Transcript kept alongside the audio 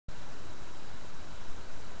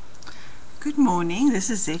Good morning, this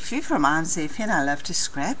is Zephy from I'm Zephy and I love to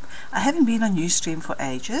scrap. I haven't been on USTREAM for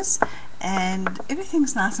ages and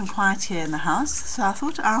everything's nice and quiet here in the house, so I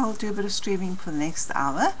thought I'll do a bit of streaming for the next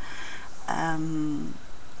hour. I'm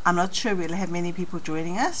not sure we'll have many people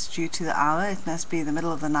joining us due to the hour. It must be the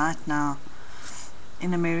middle of the night now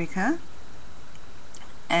in America,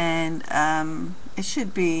 and it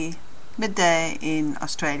should be midday in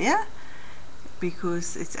Australia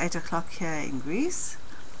because it's 8 o'clock here in Greece.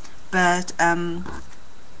 But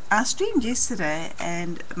I streamed yesterday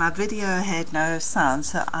and my video had no sound,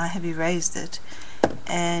 so I have erased it,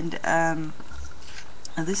 and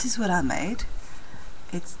this is what I made.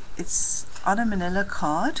 It's on a manila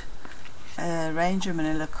card, a Ranger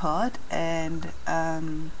manila card, and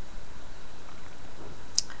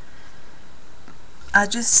I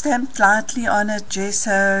just stamped lightly on it,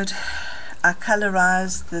 gessoed. I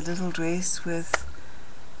colorized the little dress with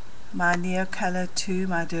my Neo Color 2,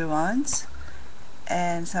 my Durans,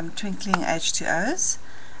 and some twinkling H2Os.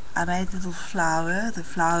 I made a little flower. The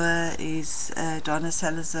flower is Donna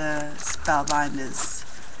Salazar Spellbinder's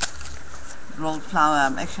rolled flower.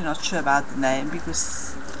 I'm actually not sure about the name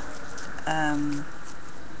because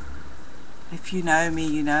if you know me,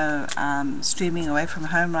 you know I'm streaming away from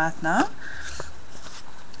home right now.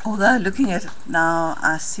 Although looking at it now,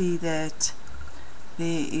 I see that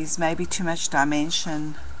there is maybe too much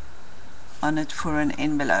dimension on it for an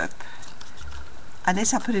envelope,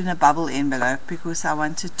 unless I put in a bubble envelope, because I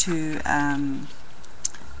wanted to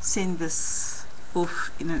send this off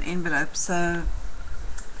in an envelope, so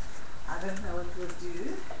I don't know what we'll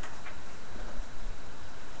do.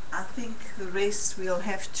 I think the rest we'll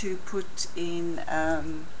have to put in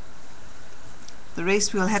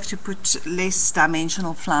less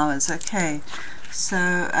dimensional flowers. Okay,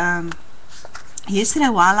 so yesterday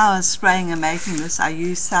while I was spraying and making this, I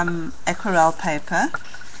used some aquarelle paper,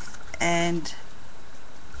 and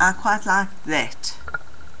I quite like that.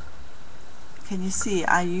 Can you see?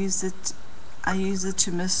 I use it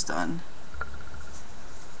to mist on.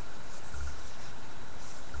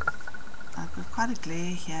 I've got quite a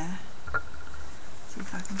glare here. See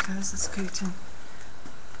if I can close this curtain.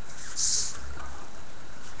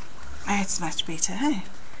 That's much better, hey?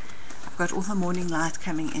 I've got all the morning light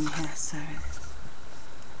coming in here, so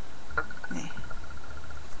there.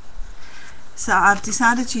 So I've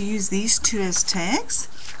decided to use these two as tags.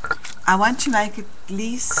 I want to make at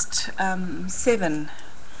least 7,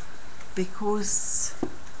 because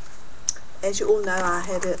as you all know, I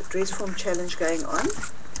had a dress form challenge going on,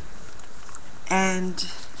 and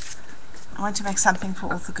I want to make something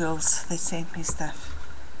for all the girls that sent me stuff.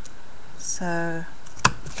 So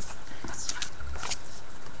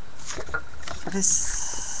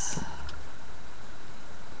this,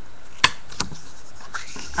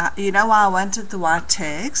 you know why I wanted the white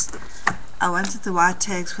tags? I wanted the white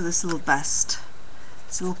tags for this little bust,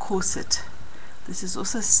 this little corset. This is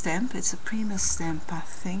also a stamp. It's a Prima stamp, I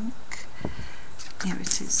think. Here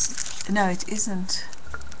it is. No, it isn't.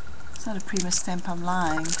 It's not a Prima stamp, I'm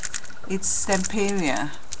lying. It's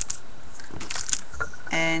Stamperia.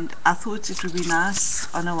 And I thought it would be nice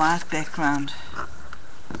on a white background.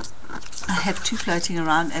 I have 2 floating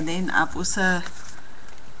around, and then I've also,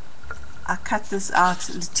 I cut this out.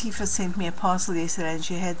 Latifa sent me a parcel yesterday and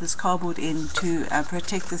she had this cardboard in to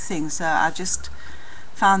protect the thing, so I just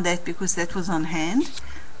found that because that was on hand,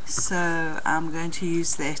 so I'm going to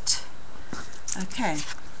use that. Okay,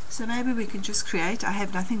 so maybe we can just create. I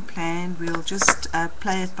have nothing planned. We'll just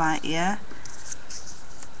play it by ear,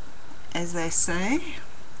 as they say,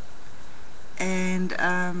 and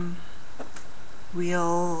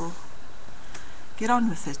we'll get on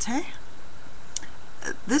with it, hey?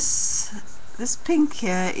 This pink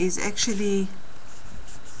here is actually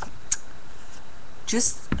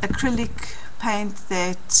just acrylic paint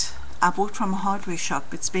that I bought from a hardware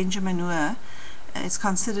shop. It's Benjamin Moore. It's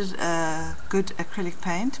considered a good acrylic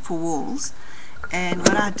paint for walls, and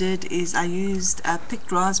what I did is I used a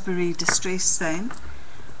picked raspberry distress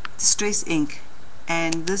ink,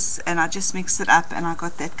 and I just mixed it up and I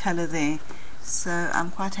got that color there, so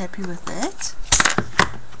I'm quite happy with that.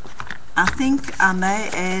 I think I may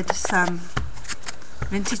add some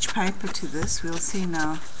vintage paper to this, we'll see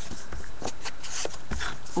now,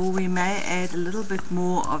 or we may add a little bit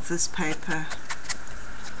more of this paper.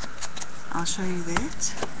 I'll show you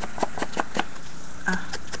that.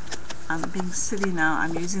 I'm being silly now,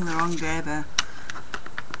 I'm using the wrong dabber.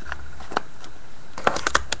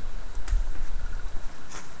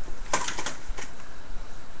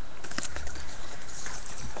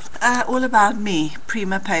 All About Me,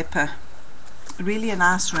 Prima paper. Really a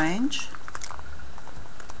nice range.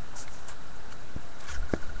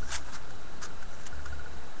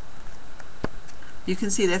 You can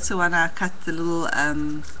see that's the one I cut the little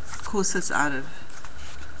corsets out of.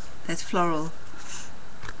 That's floral.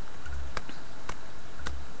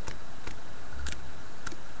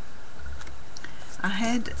 I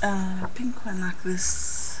had a pink one like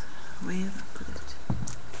this. Where have I put it?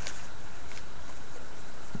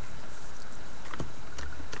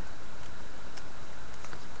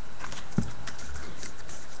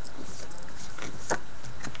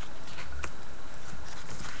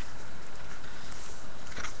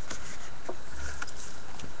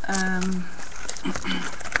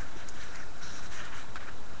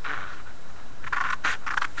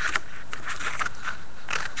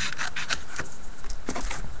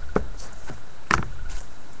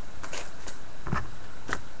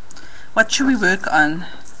 What should we work on?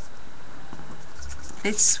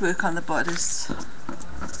 Let's work on the bodice.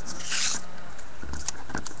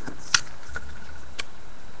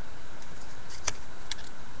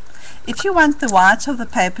 If you want the white of the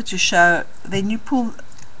paper to show, then you pull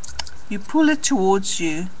it towards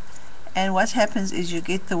you, and what happens is you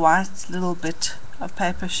get the white little bit of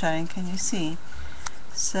paper showing. Can you see?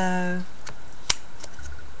 So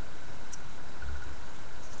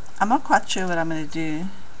I'm not quite sure what I'm going to do.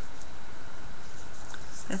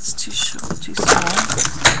 That's too short, too small.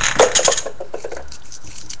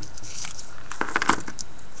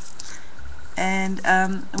 And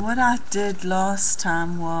what I did last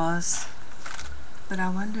time was, but I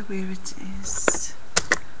wonder where it is.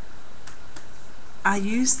 I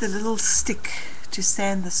used the little stick to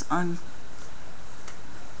sand this on.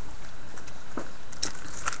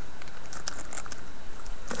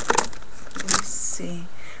 Let me see.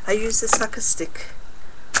 I used the sucker stick.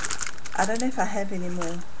 I don't know if I have any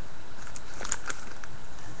more.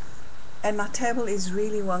 And my table is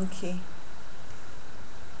really wonky.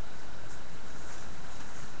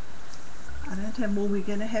 I don't have more. We're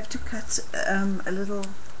going to have to cut a little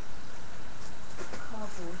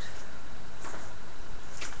cardboard.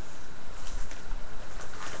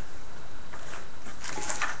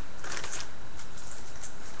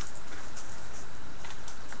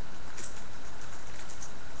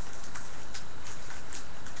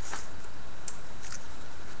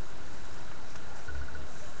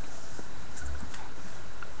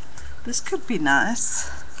 This could be nice.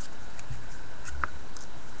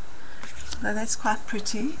 Now that's quite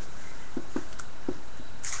pretty.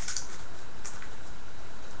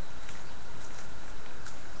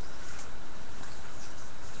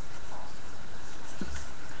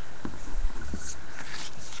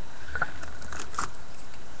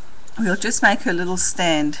 We'll just make a little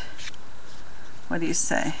stand. What do you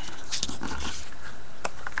say?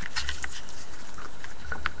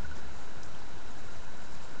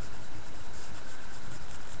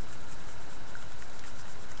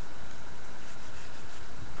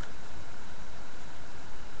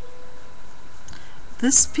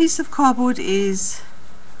 This piece of cardboard is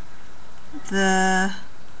it's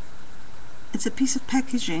a piece of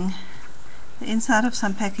packaging, the inside of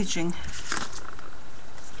some packaging,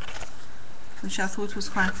 which I thought was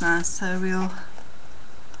quite nice, so we'll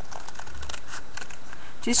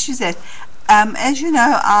just use that. As you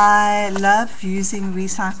know, I love using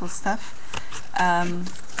recycled stuff.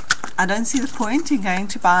 I don't see the point in going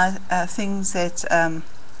to buy things that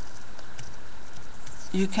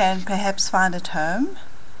you can perhaps find at home.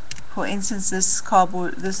 For instance, this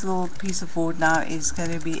cardboard, this little piece of board now is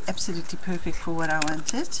going to be absolutely perfect for what I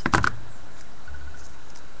wanted.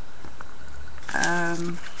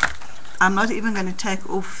 I'm not even going to take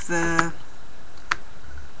off the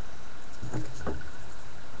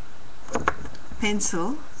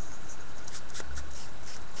pencil.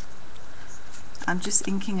 I'm just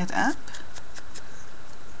inking it up.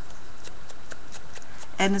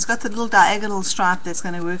 And it's got the little diagonal stripe that's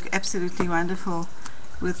going to work absolutely wonderful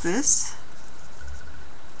with this.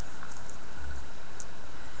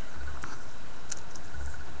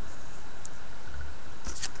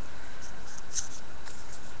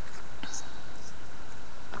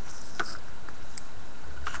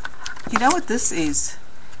 You know what this is?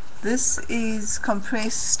 This is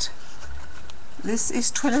compressed. This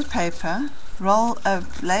is toilet paper,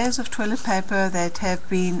 layers of toilet paper that have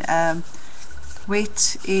been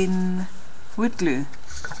wet in wood glue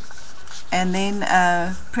and then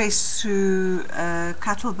pressed through a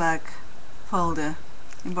Cuttlebug folder,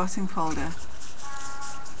 embossing folder.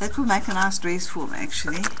 That will make a nice dress form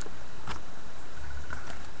actually.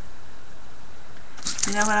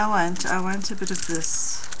 You know what I want? I want a bit of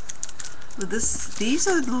this. These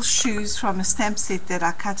are little shoes from a stamp set that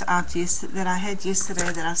I cut out that I had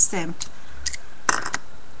yesterday that I stamped,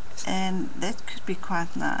 and that could be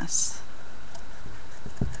quite nice.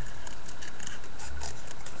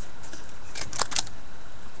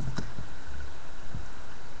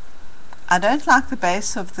 I don't like the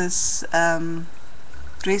base of this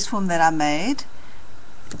dress form that I made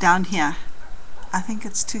down here. I think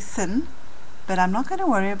it's too thin, but I'm not going to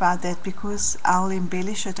worry about that because I'll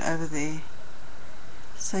embellish it over there,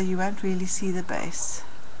 so you won't really see the base.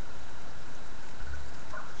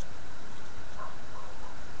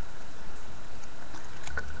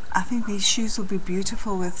 I think these shoes will be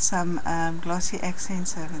beautiful with some glossy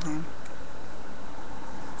accents over them.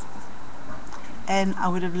 And I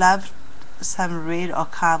would have loved some red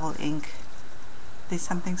archival ink. There's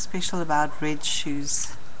something special about red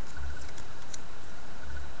shoes.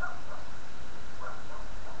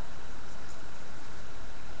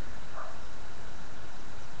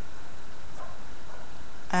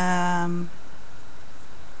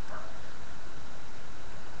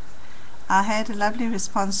 I had a lovely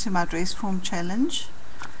response to my dress form challenge.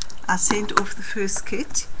 I sent off the first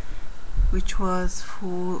kit, which was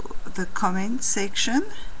for the comment section.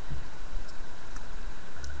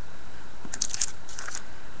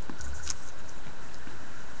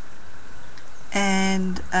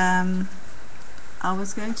 And I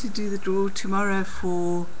was going to do the draw tomorrow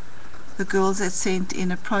for the girls that sent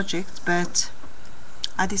in a project, but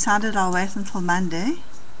I decided I'll wait until Monday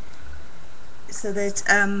so that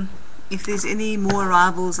if there's any more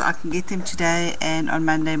arrivals I can get them today and on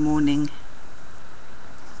Monday morning.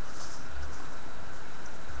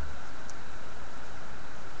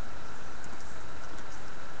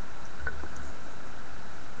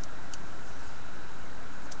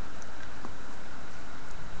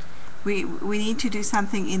 We need to do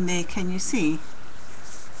something in there, can you see?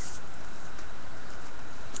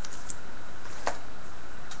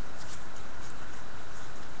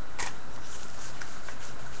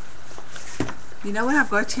 You know what I've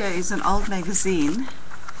got here is an old magazine,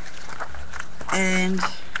 and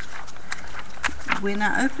when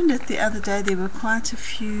I opened it the other day there were quite a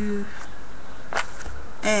few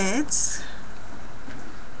ads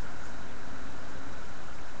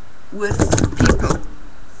with people.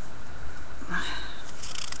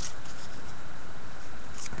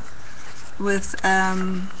 With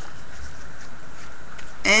ads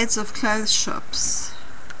of clothes shops.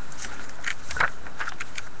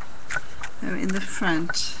 They're in the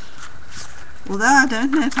front. Although I don't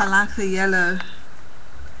know if I like the yellow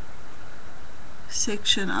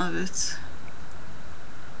section of it.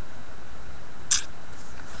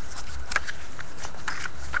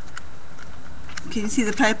 Can you see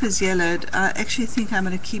the paper's yellowed? I actually think I'm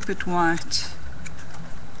going to keep it white.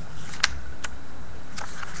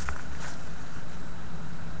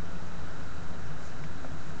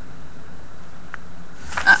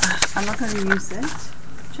 I'm not going to use that.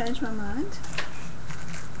 Change my mind.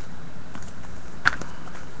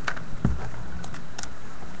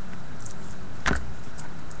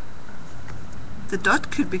 The dot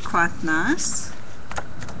could be quite nice.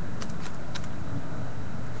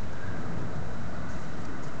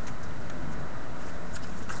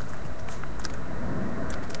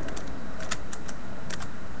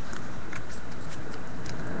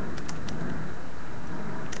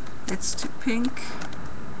 Let's do pink.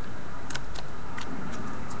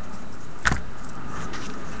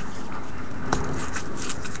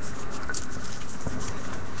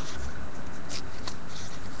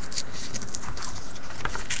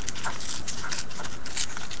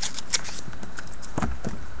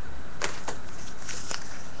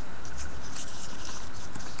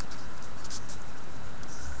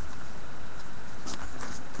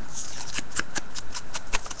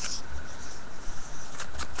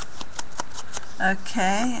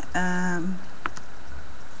 Okay, I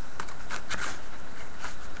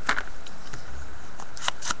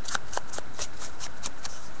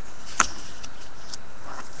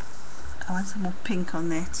want some more pink on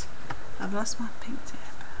that. I've lost my pink tab.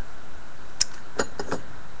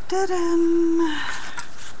 Ta-dum!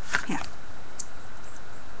 Here.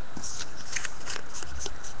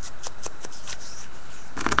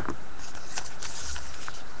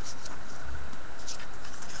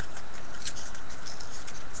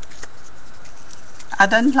 I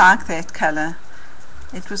don't like that color.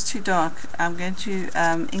 It was too dark. I'm going to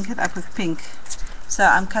ink it up with pink. So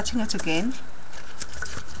I'm cutting it again.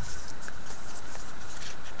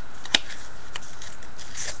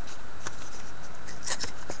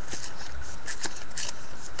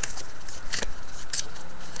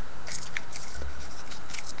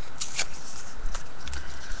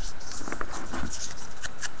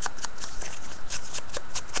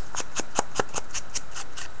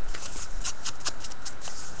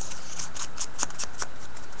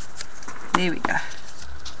 There we go.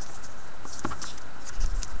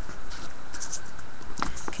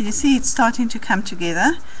 Can you see it's starting to come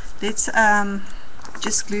together? Let's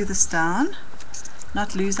just glue this down,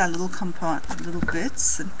 not lose our little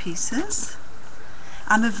bits and pieces.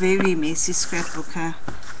 I'm a very messy scrapbooker,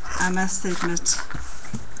 I must admit.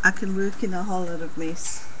 I can work in a whole lot of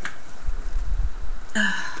mess.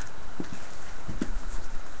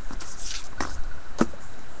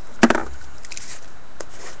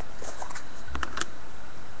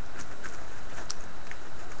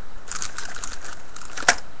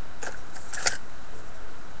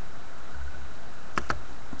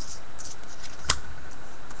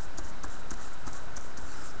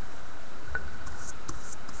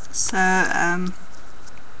 So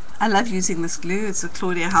I love using this glue. It's a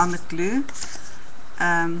Claudia Helmut glue.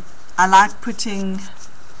 I like putting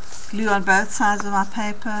glue on both sides of my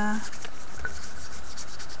paper.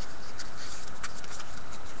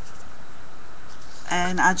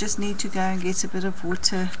 And I just need to go and get a bit of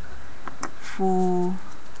water for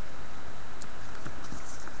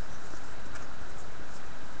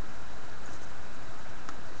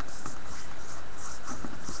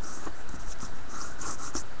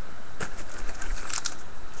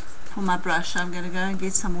my brush. I'm going to go and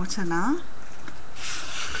get some water now.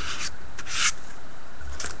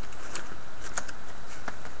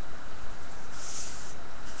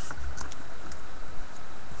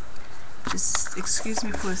 Just excuse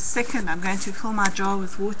me for a second. I'm going to fill my jar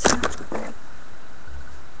with water.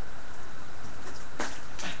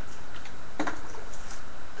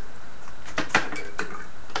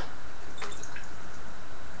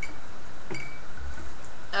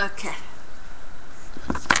 Okay.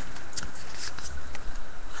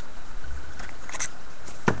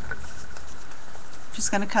 Just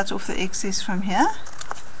going to cut off the excess from here.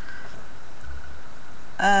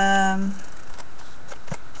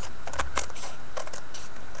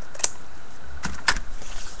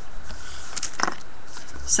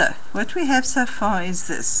 So what we have so far is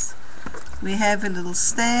this. We have a little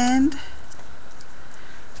stand.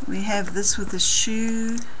 We have this with a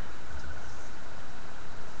shoe,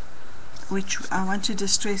 which I want to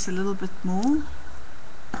distress a little bit more.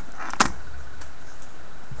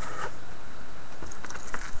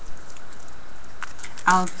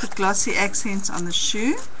 I'll put glossy accents on the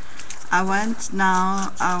shoe. I want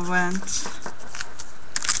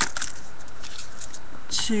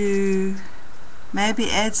to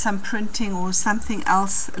maybe add some printing or something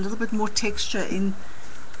else, a little bit more texture in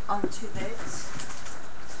onto that.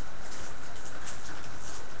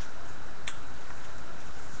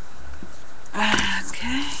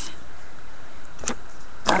 Okay,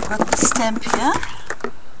 I've got the stamp here,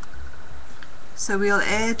 so we'll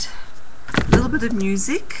add a little bit of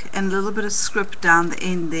music and a little bit of script down the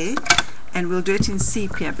end there, and we'll do it in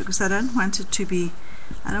sepia because I don't want it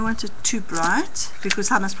too bright,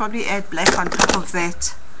 because I must probably add black on top of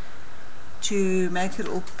that to make it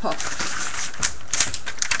all pop.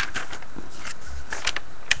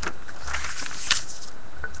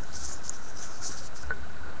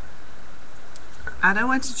 I don't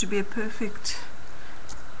want it to be a perfect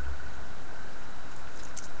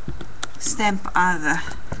stamp either.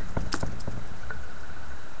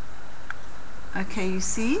 Okay, you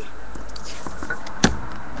see,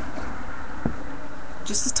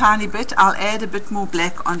 just a tiny bit. I'll add a bit more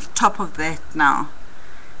black on top of that now,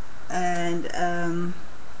 and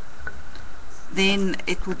then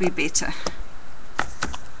it will be better.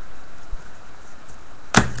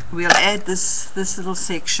 We'll add this little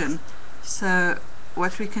section. So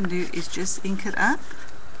what we can do is just ink it up,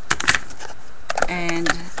 and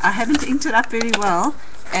I haven't inked it up very well,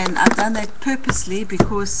 and I've done that purposely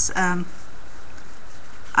because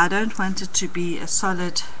I don't want it to be a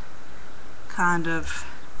solid kind of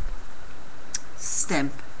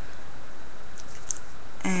stamp,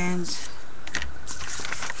 and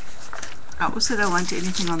I also don't want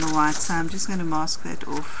anything on the white, so I'm just going to mask that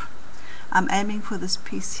off. I'm aiming for this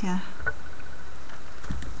piece here.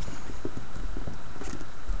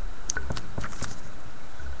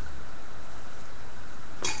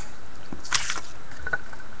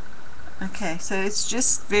 Okay, so it's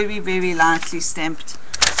just very, very lightly stamped,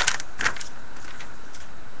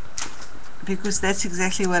 because that's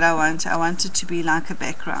exactly what I want. I want it to be like a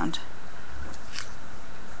background.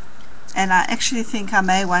 And I actually think I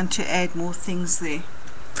may want to add more things there.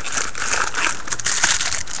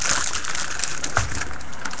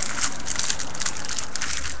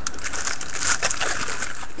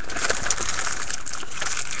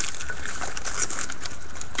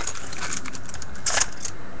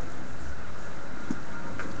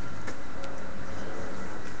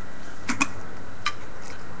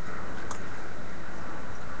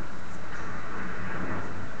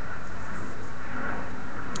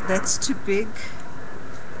 That's too big.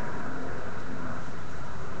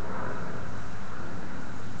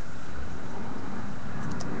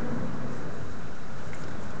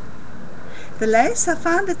 The lace, I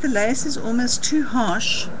found that the lace is almost too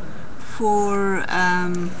harsh for,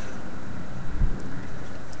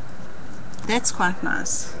 that's quite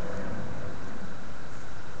nice.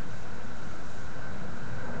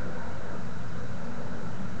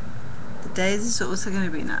 The daisies are also going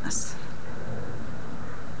to be nice.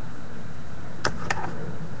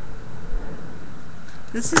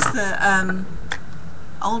 This is the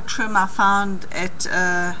old trim I found at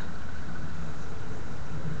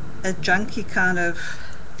a junky kind of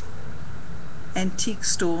antique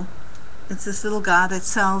store. It's this little guy that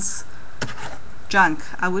sells junk.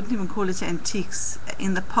 I wouldn't even call it antiques,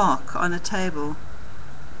 in the park on a table.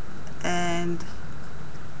 And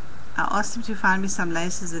I asked him to find me some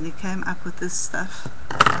laces and he came up with this stuff.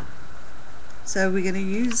 So we're going to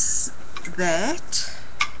use that.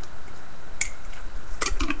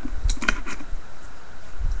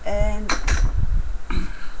 And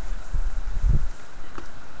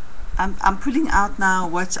I'm pulling out now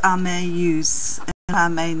what I may use and I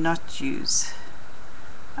may not use.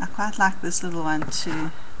 I quite like this little one too.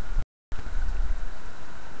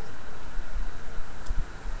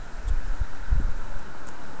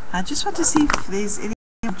 I just want to see if there's any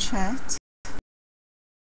chat.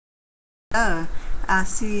 Oh, I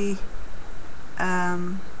see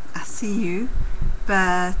you,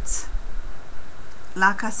 but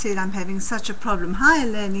like I said, I'm having such a problem. Hi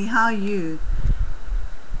Eleni, how are you?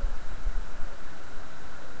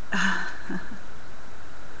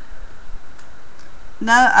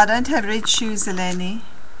 No, I don't have red shoes, Eleni.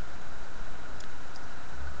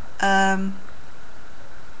 I've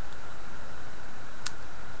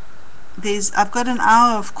got an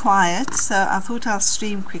hour of quiet, so I thought I'll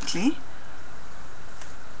stream quickly.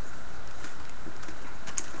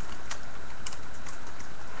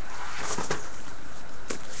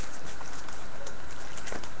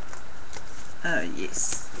 Oh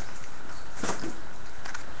yes.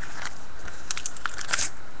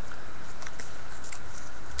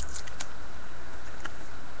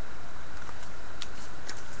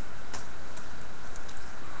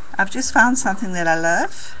 I've just found something that I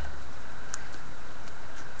love.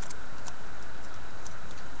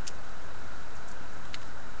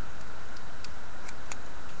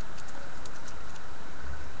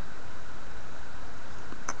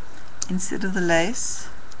 Instead of the lace.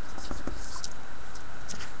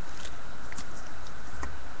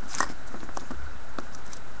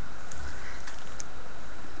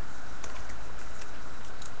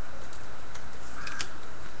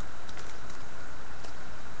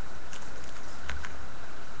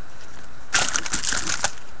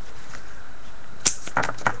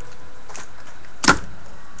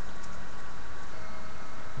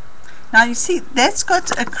 Now you see that's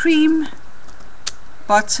got a cream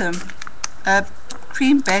bottom, a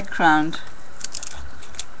cream background.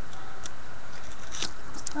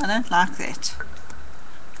 I don't like that.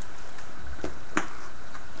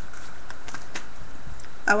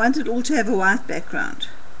 I want it all to have a white background.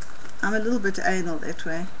 I'm a little bit anal that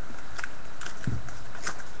way.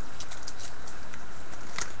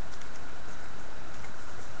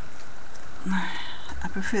 I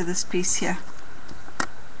prefer this piece here.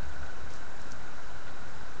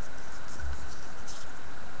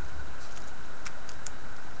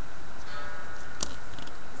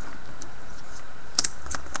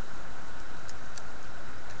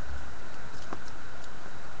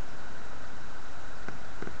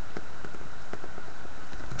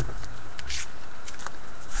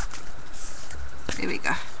 There we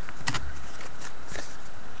go.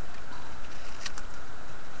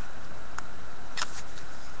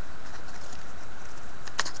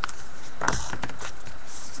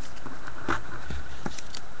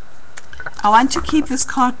 I want to keep this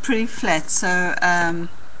card pretty flat, so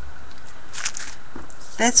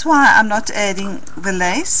that's why I'm not adding the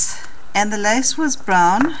lace. And the lace was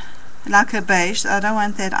brown, like a beige. I don't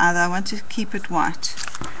want that either. I want to keep it white.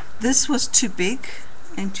 This was too big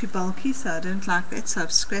and too bulky, so I don't like that, so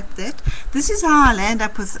I've scrapped that. This is how I'll end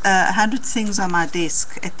up with 100 things on my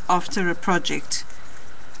desk after a project.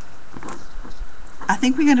 I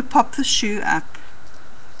think we're going to pop the shoe up.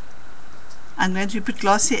 I'm going to put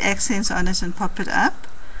glossy accents on it and pop it up.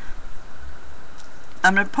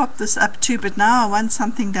 I'm going to pop this up too, but now I want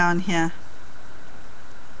something down here.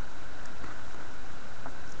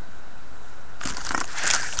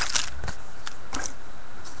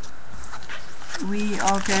 We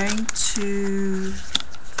are going to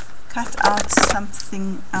cut out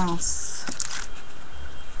something else.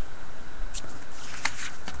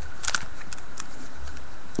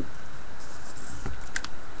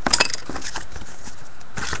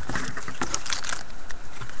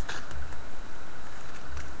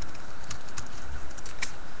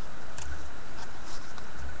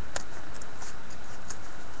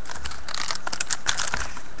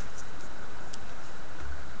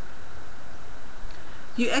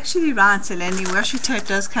 You're actually right, Eleni. Washi tape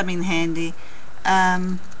does come in handy.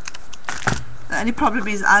 The only problem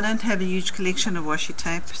is I don't have a huge collection of washi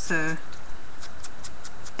tape, so.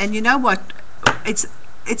 And you know what? It's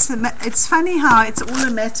funny how it's all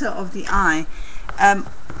a matter of the eye.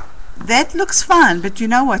 That looks fine, but you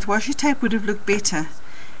know what? Washi tape would have looked better.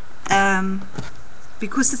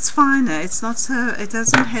 Because it's finer. It's not so. It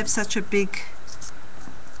doesn't have such a big.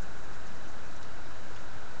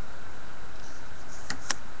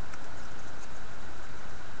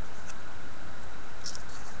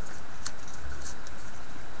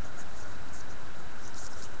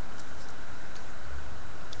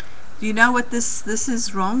 Do you know what this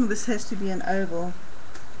is wrong? This has to be an oval.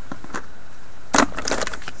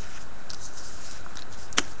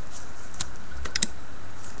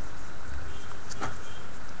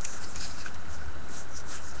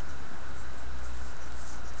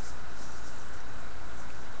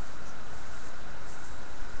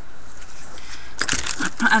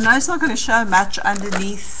 I know it's not going to show much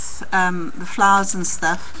underneath the flowers and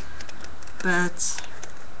stuff, but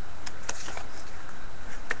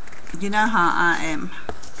you know how I am.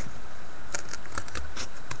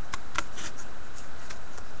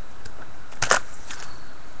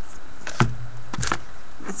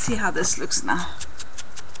 Let's see how this looks now.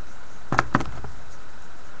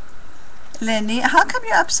 Lenny, how come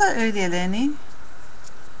you're up so early, Lenny?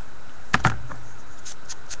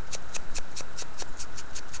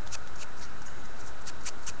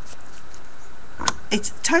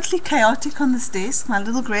 It's totally chaotic on this desk. My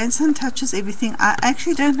little grandson touches everything. I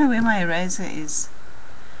actually don't know where my eraser is.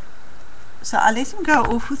 So I let him go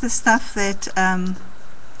off with the stuff that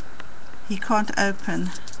he can't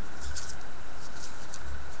open.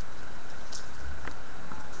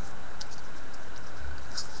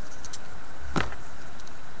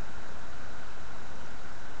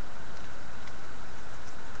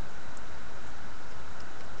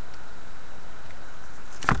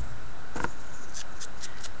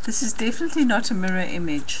 This is definitely not a mirror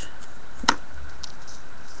image.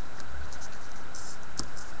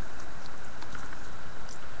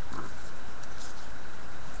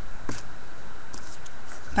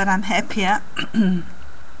 But I'm happier. And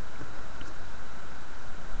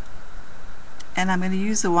I'm going to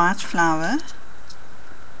use a white flower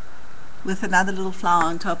with another little flower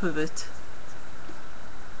on top of it.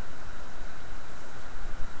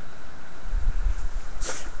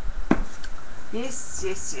 Yes,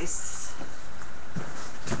 yes, yes.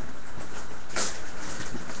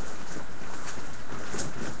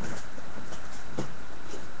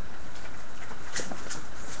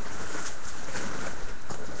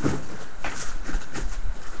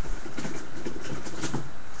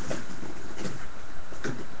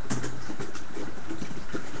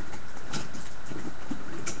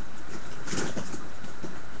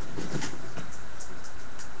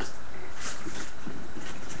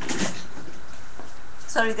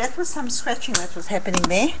 Sorry, that was some scratching that was happening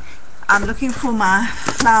there. I'm looking for my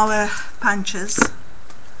flower punches.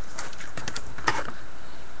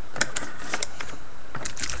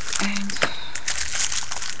 And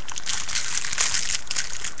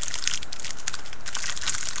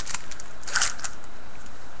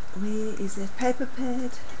where is that paper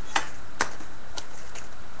pad?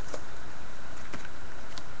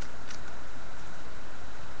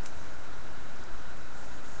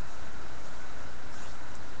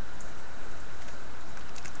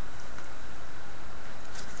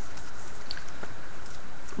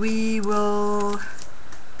 We will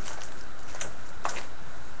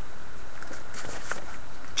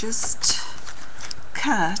just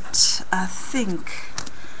cut, I think,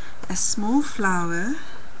 a small flower.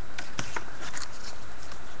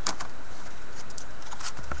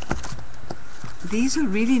 These are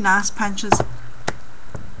really nice punches,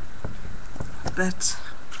 but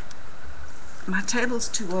my table's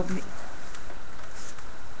too wobbly.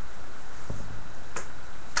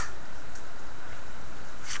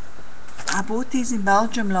 I bought these in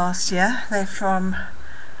Belgium last year. They're from,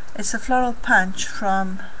 it's a floral punch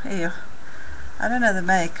from, I don't know the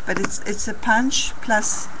make, but it's a punch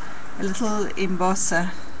plus a little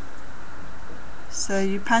embosser. So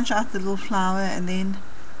you punch out the little flower and then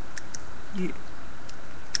you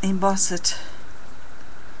emboss it.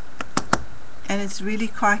 And it's really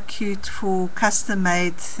quite cute for custom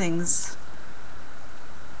made things.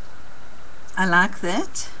 I like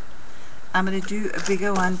that. I'm going to do a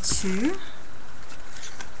bigger one too.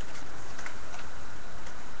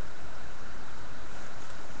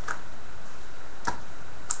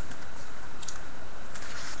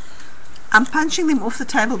 I'm punching them off the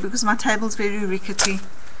table because my table's very rickety,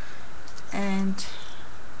 and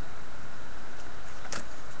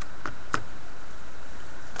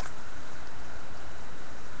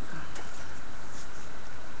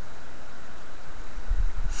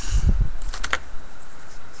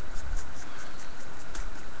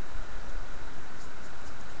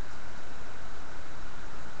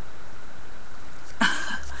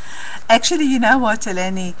Actually, you know what,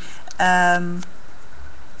 Eleni?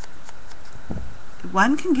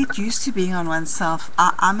 One can get used to being on oneself.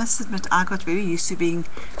 I must admit, I got very used to being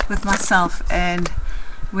with myself, and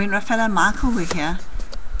when Raphael and Michael were here,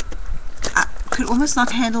 I could almost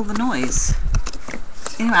not handle the noise.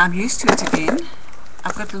 Anyway, I'm used to it again.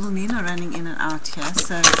 I've got little Nina running in and out here,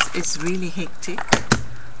 so it's really hectic.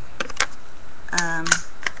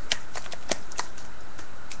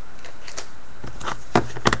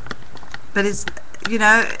 But it's, you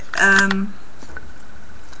know,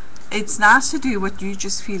 it's nice to do what you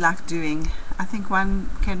just feel like doing. I think one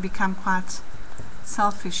can become quite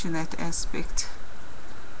selfish in that aspect.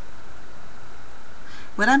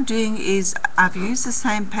 What I'm doing is I've used the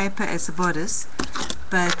same paper as the bodice,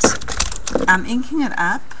 but I'm inking it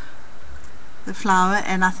up, the flower,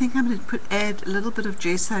 and I think I'm going to add a little bit of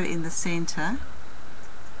gesso in the center.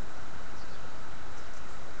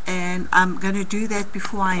 And I'm going to do that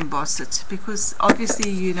before I emboss it, because obviously,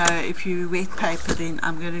 you know, if you wet paper, then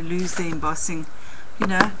I'm going to lose the embossing, you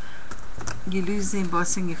know, you lose the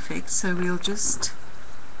embossing effect. So we'll just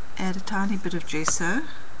add a tiny bit of gesso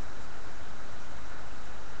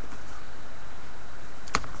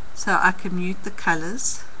so I can mute the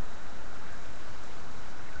colors.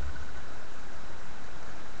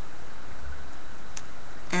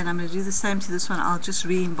 And I'm going to do the same to this one. I'll just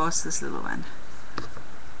re-emboss this little one.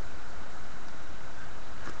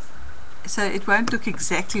 So it won't look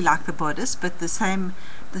exactly like the bodice, but the same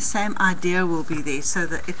idea will be there, so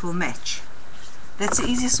that it will match. That's the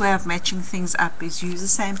easiest way of matching things up, is use the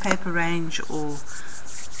same paper range, or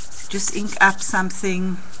just ink up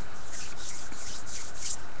something.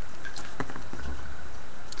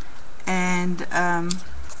 And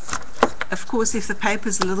of course, if the paper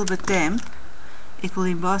is a little bit damp, it will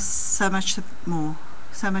emboss so much more,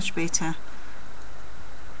 so much better.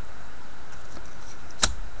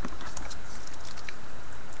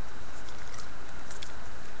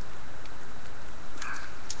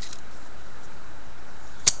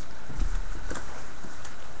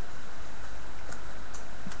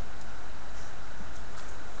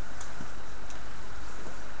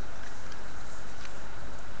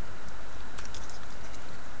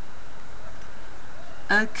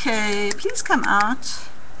 Okay, please come out.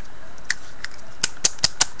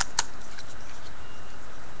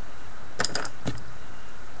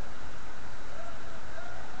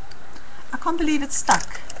 I can't believe it's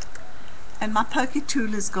stuck. And my pokey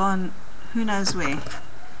tool is gone who knows where.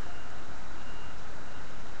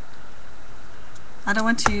 I don't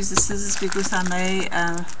want to use the scissors because I may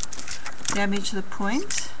damage the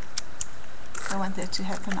point. I don't want that to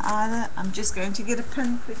happen either. I'm just going to get a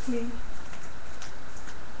pin quickly.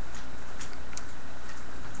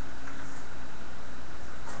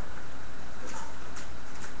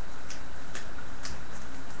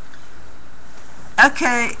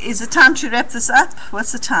 Okay, is it time to wrap this up?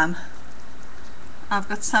 What's the time? I've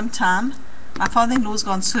got some time. My father-in-law's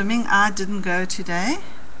gone swimming. I didn't go today.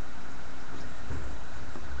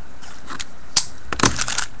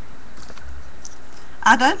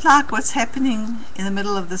 I don't like what's happening in the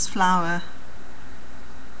middle of this flower.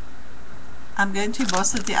 I'm going to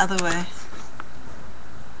emboss it the other way.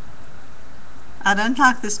 I don't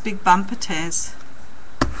like this big bump it has.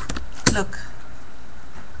 Look.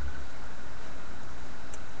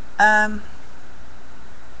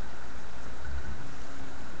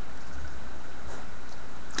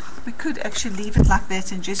 We could actually leave it like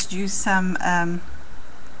that and just use some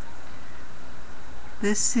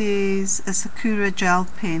this is a Sakura gel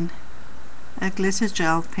pen, a glitter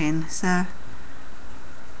gel pen. So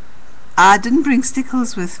I didn't bring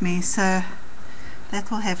stickles with me, so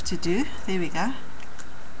that will have to do. There we go.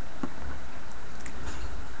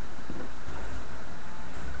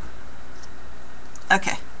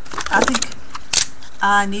 Okay, I think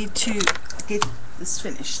I need to get this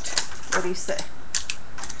finished. What do you say?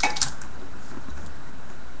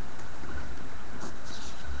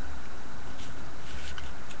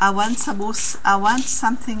 I want some more. I want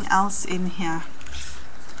something else in here.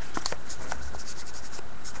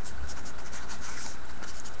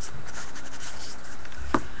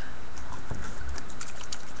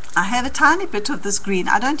 I have a tiny bit of this green.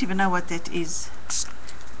 I don't even know what that is,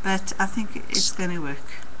 but I think it's going to work.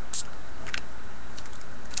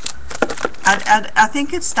 I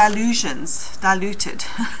think it's diluted.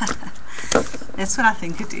 That's what I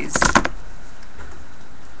think it is.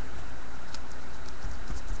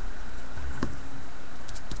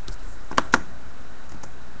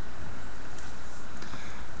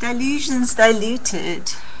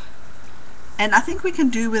 Diluted. And I think we can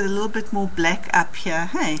do with a little bit more black up here.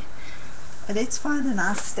 Hey, let's find a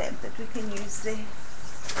nice stamp that we can use there.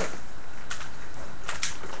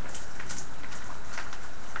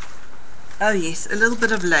 Oh yes, a little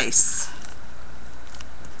bit of lace.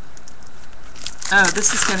 Oh,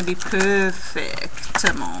 this is going to be perfect.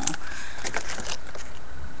 Tamar.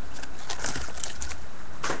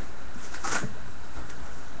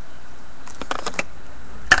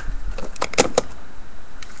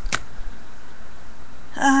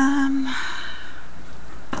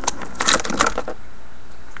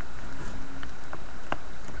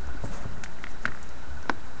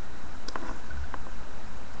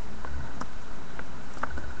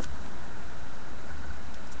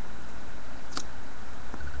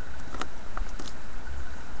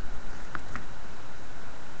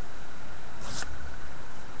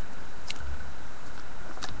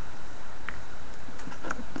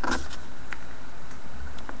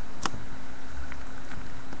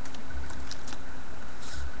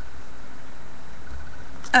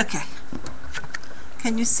 Okay,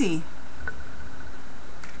 can you see?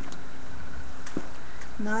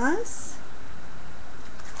 Nice.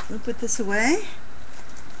 We'll put this away,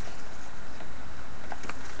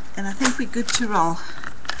 and I think we're good to roll.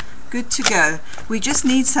 Good to go. We just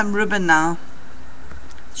need some ribbon now.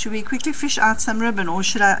 Should we quickly fish out some ribbon, or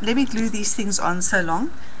should I let me glue these things on so long,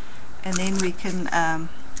 and then we can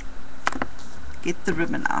get the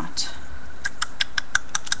ribbon out.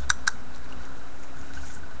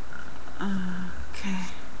 Okay.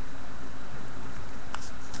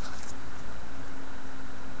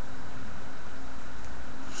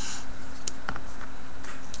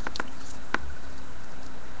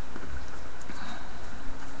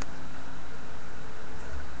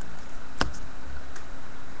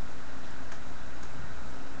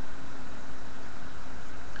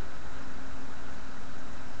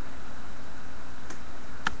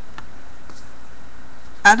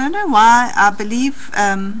 I don't know why. I believe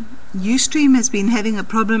USTREAM has been having a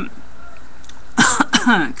problem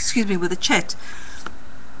excuse me, with the chat.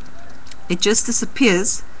 It just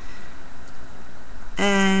disappears,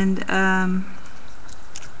 and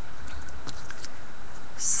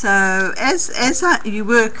so as you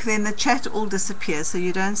work, then the chat all disappears, so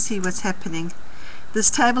you don't see what's happening. This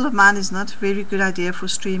table of mine is not a very good idea for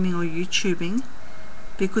streaming or YouTubing,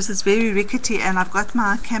 because it's very rickety, and I've got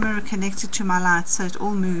my camera connected to my light, so it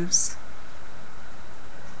all moves.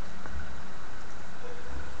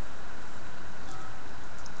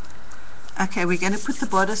 Okay, we're going to put the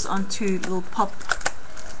bodice onto little pop.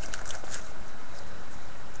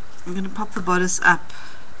 I'm going to pop the bodice up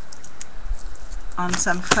on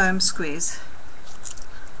some foam squares.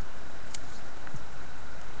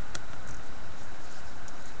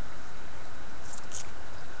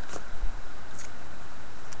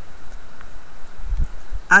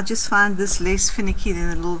 I just find this less finicky than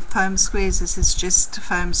the little foam squares. This is just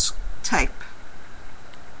foam tape.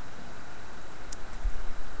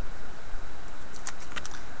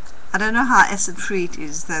 I don't know how acid free it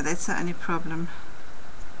is though, that's the only problem.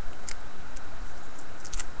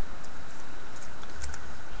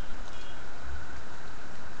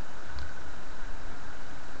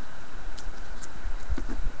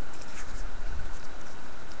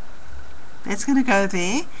 That's going to go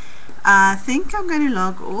there. I think I'm going to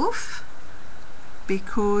log off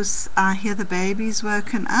because I hear the baby's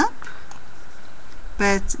woken up,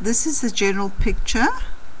 but this is the general picture.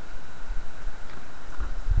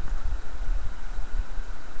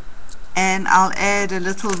 And I'll add a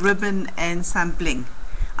little ribbon and some bling.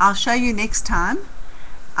 I'll show you next time.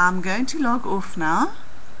 I'm going to log off now.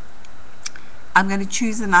 I'm going to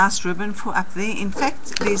choose a nice ribbon for up there. In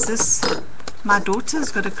fact, there's this, my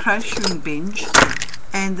daughter's got a crocheting bench,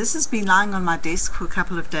 and this has been lying on my desk for a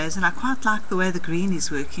couple of days, and I quite like the way the green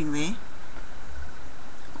is working there.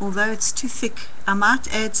 Although it's too thick, I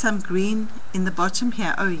might add some green in the bottom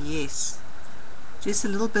here. Oh yes, just a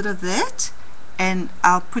little bit of that, and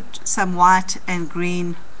I'll put some white and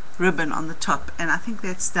green ribbon on the top, and I think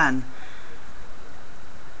that's done.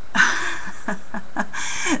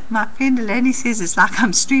 My friend Eleni says it's like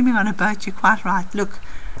I'm streaming on a boat. You're quite right. Look,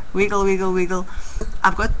 wiggle, wiggle, wiggle.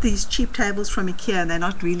 I've got these cheap tables from IKEA, and they're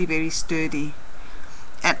not really very sturdy,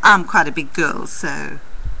 and I'm quite a big girl, so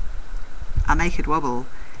I make it wobble.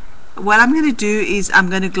 What I'm going to do is I'm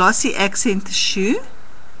going to glossy accent the shoe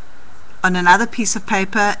on another piece of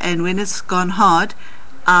paper, and when it's gone hard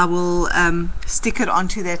I will stick it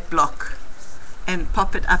onto that block and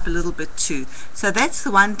pop it up a little bit too. So that's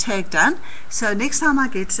the one tag done. So next time I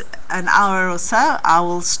get an hour or so, I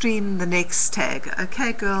will stream the next tag.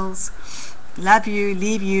 Okay girls, love you,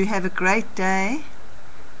 leave you, have a great day,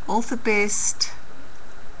 all the best.